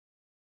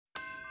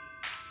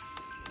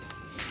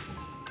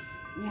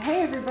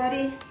Hey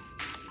everybody,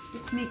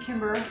 it's me,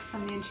 Kimber,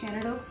 from the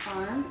Enchanted Oak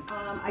Farm.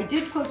 I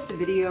did post a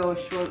video a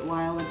short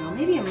while ago,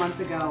 maybe a month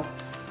ago,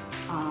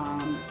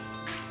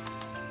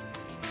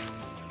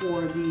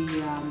 for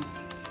the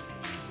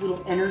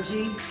little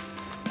energy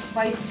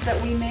bites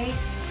that we make.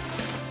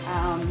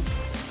 And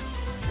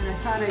I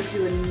thought I'd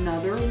do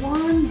another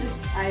one.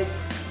 I've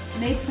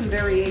made some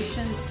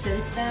variations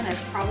since then.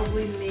 I've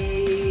probably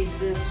made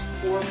this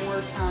 4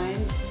 more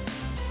times.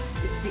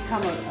 It's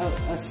become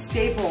a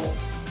staple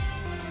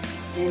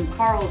in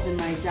Carl's in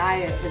my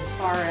diet, as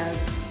far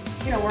as,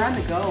 you know, we're on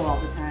the go all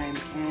the time,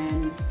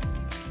 and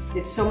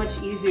it's so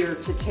much easier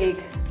to take,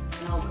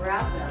 and I'll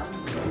grab them,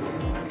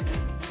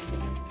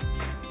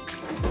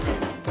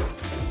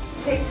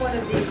 take one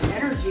of these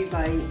energy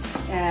bites,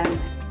 and,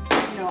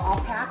 you know,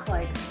 I'll pack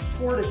like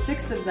 4 to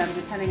 6 of them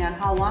depending on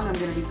how long I'm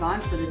going to be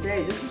gone for the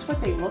day. This is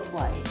what they look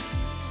like,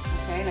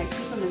 okay, and I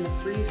keep them in the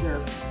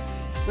freezer.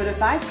 But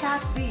if I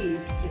pack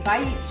these, if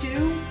I eat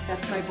 2,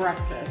 that's my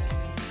breakfast.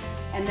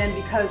 And then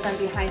because I'm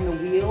behind the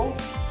wheel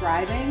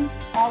driving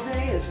all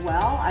day as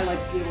well, I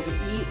like to be able to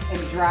eat and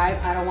drive.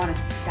 I don't want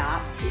to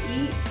stop to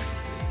eat.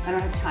 I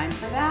don't have time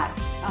for that.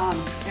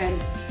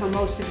 And for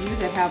most of you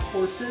that have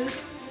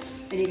horses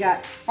and you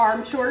got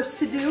farm chores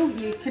to do,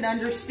 you can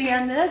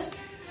understand this.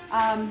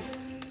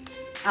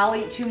 I'll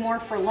eat 2 more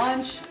for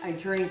lunch. I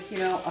drink, you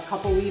know, a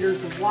couple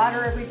liters of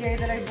water every day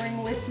that I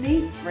bring with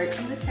me, right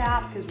from the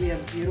tap, because we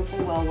have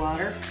beautiful well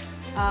water.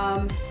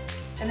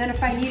 And then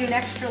if I need an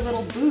extra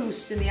little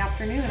boost in the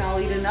afternoon, I'll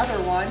eat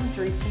another one,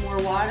 drink some more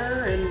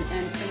water,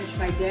 and finish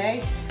my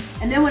day.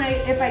 And then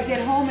if I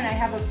get home and I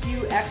have a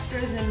few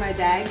extras in my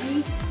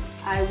baggie,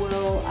 I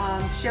will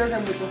share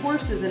them with the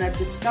horses, and I've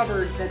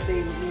discovered that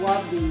they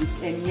love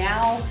these. And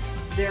now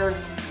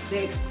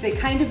they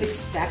kind of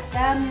expect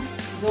them.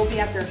 They'll be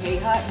at their hay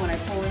hut when I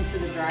pull into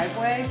the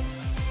driveway,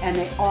 and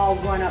they all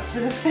run up to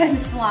the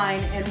fence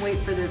line and wait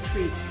for their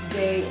treats.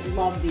 They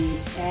love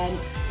these, and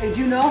they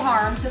do no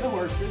harm to the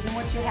horses. And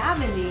what you have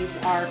in these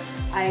are,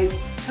 I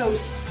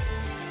toast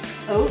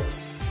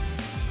oats,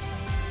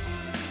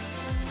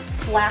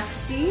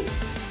 flaxseed,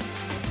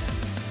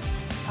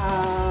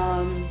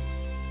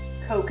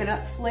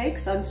 coconut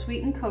flakes,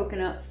 unsweetened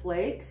coconut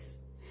flakes.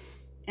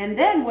 And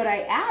then what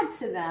I add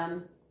to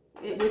them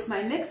with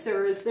my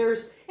mixer is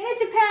and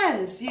it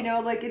depends, you know,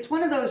 like it's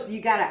one of those,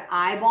 you gotta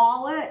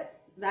eyeball it.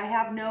 I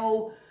have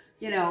no,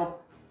 you know,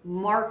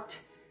 marked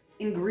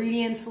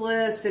ingredients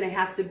list, and it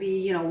has to be,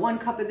 you know, 1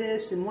 cup of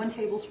this and 1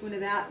 tablespoon of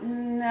that.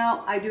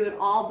 No, I do it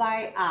all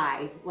by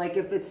eye. Like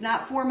if it's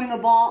not forming a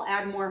ball,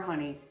 add more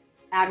honey,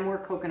 add more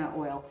coconut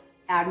oil,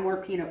 add more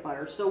peanut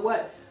butter. So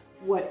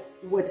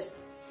what's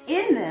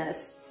in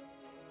this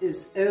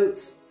is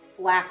oats,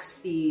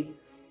 flaxseed,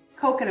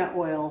 coconut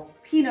oil,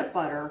 peanut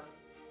butter,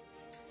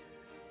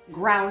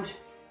 ground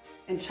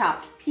and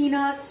chopped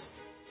peanuts,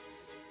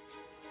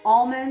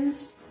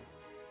 almonds,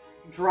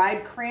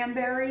 dried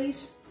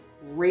cranberries,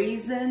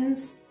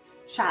 raisins,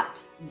 chopped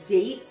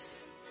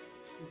dates,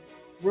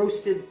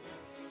 roasted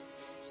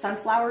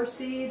sunflower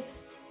seeds,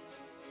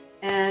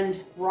 and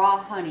raw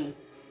honey.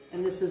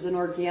 And this is an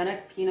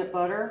organic peanut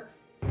butter.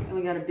 And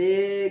we got a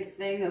big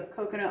thing of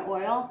coconut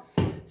oil.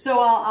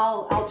 So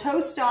I'll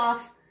toast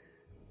off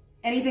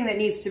anything that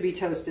needs to be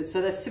toasted.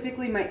 So that's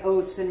typically my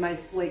oats and my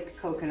flaked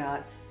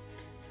coconut.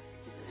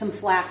 Some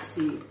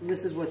flaxseed.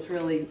 This is what's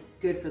really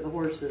good for the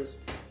horses.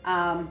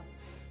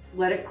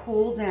 Let it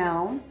cool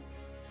down.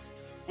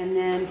 And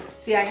then,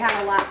 see, I had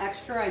a lot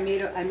extra. I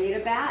made a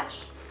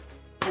batch,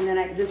 and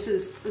then this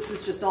is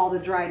just all the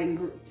dried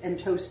and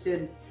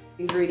toasted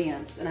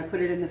ingredients, and I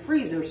put it in the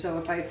freezer. So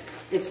if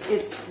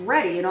it's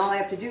ready, and all I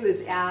have to do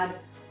is add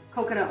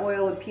coconut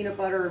oil and peanut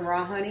butter and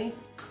raw honey,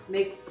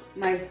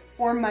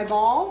 form my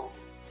balls.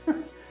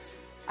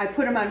 I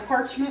put them on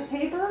parchment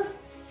paper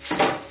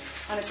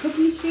on a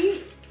cookie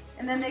sheet,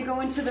 and then they go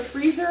into the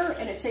freezer,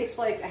 and it takes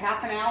like a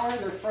half an hour.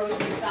 They're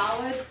frozen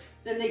solid.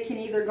 Then they can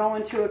either go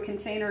into a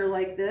container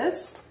like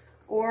this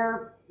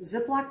or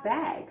Ziploc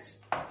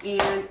bags.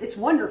 And it's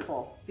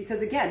wonderful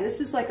because, again,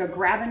 this is like a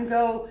grab and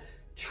go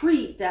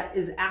treat that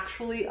is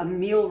actually a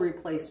meal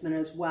replacement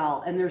as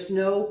well. And there's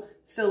no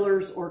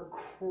fillers or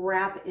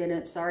crap in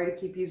it. Sorry to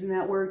keep using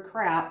that word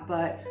crap,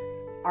 but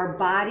our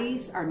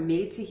bodies are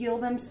made to heal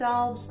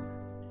themselves.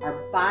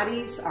 Our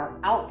bodies, our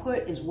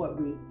output is what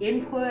we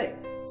input.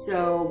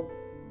 So,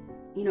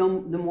 you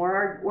know, the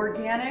more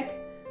organic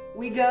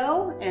we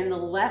go, and the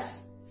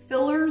less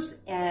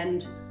fillers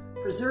and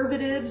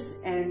preservatives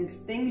and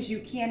things you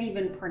can't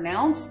even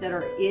pronounce that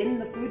are in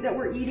the food that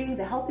we're eating,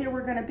 the healthier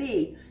we're going to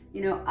be.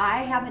 You know,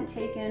 I haven't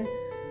taken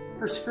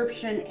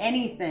prescription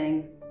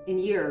anything in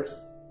years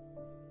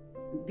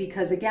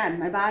because, again,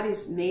 my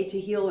body's made to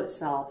heal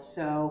itself.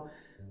 So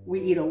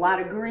we eat a lot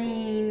of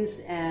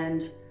greens,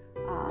 and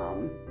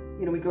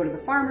you know, we go to the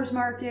farmers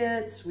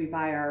markets, we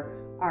buy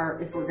our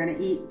if we're going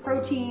to eat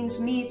proteins,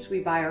 meats, we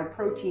buy our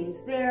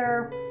proteins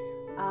there.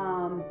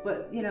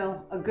 But, you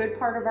know, a good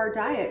part of our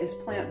diet is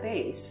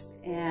plant-based,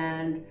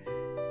 and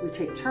we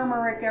take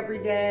turmeric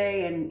every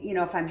day. And, you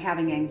know, if I'm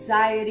having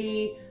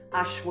anxiety,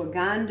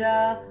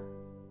 ashwagandha,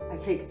 I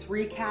take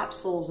 3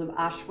 capsules of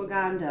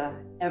ashwagandha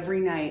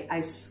every night.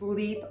 I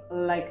sleep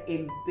like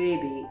a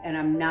baby and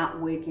I'm not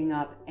waking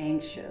up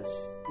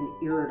anxious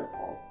and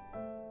irritable.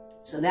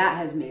 So that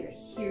has made a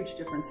huge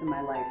difference in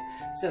my life.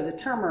 So the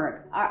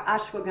turmeric,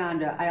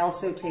 ashwagandha, I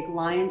also take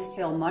lion's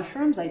tail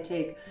mushrooms. I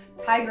take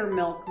tiger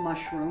milk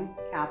mushroom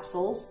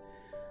capsules,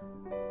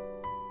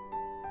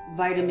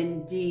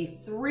 vitamin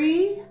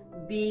D3,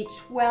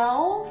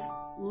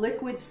 B12,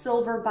 liquid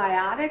silver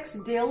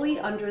biotics daily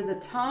under the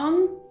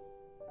tongue,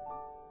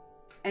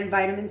 and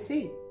vitamin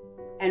C.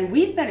 And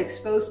we've been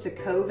exposed to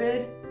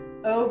COVID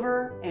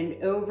over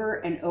and over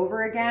and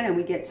over again, and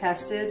we get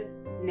tested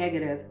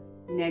negative,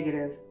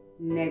 negative,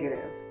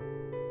 negative.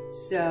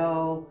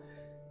 So,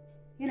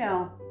 you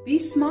know, be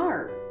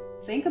smart.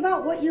 Think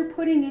about what you're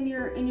putting in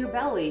your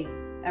belly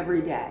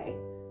every day,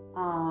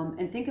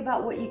 and think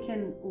about what you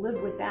can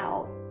live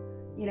without.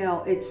 You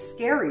know, it's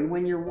scary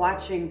when you're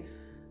watching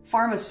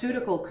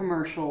pharmaceutical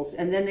commercials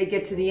and then they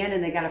get to the end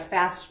and they got to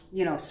fast,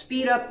 you know,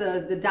 speed up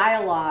the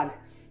dialogue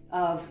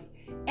of,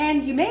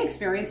 and you may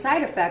experience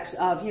side effects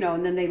of, you know,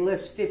 and then they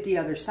list 50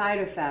 other side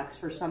effects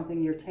for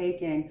something you're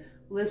taking.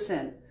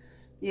 Listen,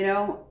 you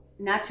know,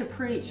 not to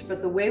preach,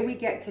 but the way we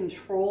get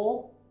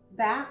control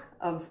back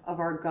of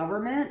our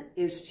government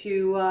is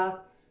to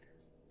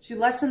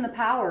lessen the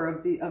power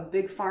of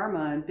big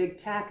pharma and big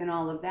tech and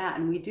all of that.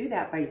 And we do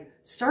that by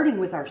starting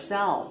with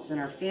ourselves and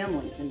our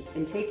families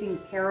and taking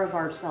care of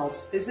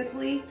ourselves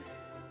physically,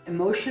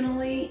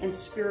 emotionally, and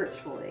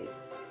spiritually.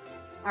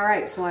 All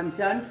right, so I'm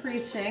done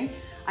preaching.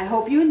 I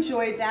hope you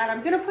enjoyed that.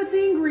 I'm gonna put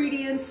the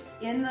ingredients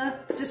in the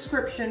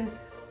description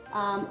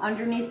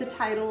underneath the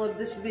title of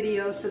this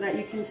video so that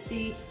you can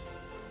see,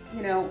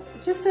 you know,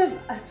 just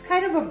it's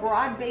kind of a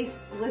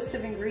broad-based list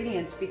of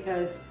ingredients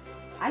because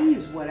I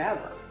use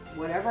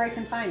whatever I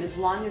can find, as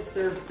long as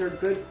they're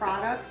good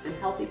products and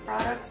healthy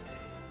products.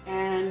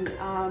 And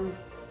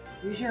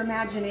use your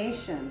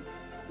imagination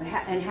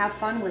and have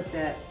fun with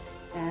it.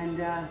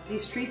 And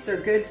these treats are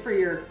good for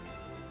your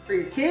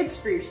kids,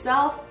 for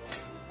yourself,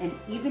 and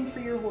even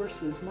for your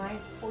horses. My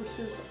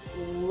horses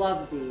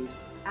love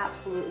these,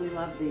 absolutely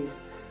love these.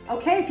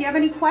 Okay, if you have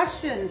any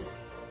questions,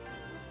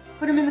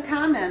 put them in the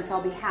comments.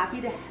 I'll be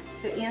happy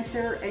to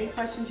answer any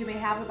questions you may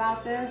have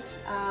about this.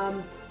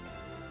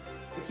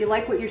 If you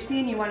like what you're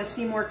seeing, you want to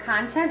see more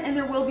content, and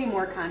there will be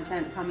more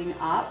content coming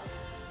up,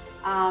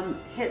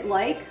 hit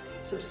like,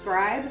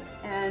 subscribe,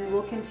 and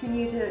we'll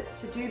continue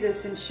to do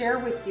this and share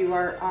with you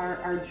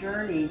our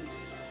journey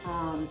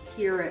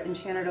here at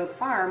Enchanted Oak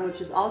Farm,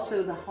 which is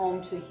also the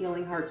home to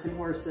Healing Hearts and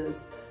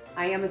Horses.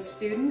 I am a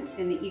student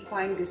in the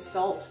Equine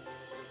Gestalt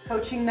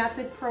Coaching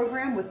Method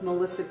program with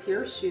Melissa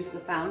Pierce. She's the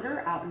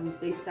founder,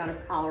 based out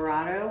of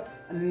Colorado.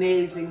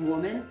 Amazing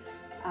woman.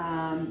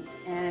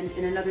 And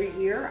in another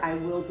year, I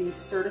will be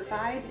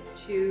certified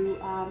to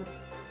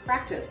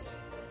practice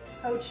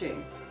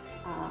coaching.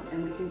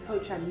 And we can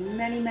coach on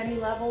many, many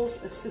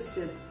levels,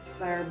 assisted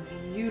by our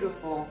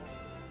beautiful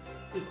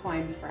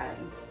equine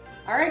friends.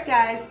 All right,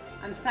 guys,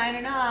 I'm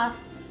signing off.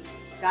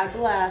 God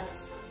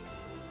bless.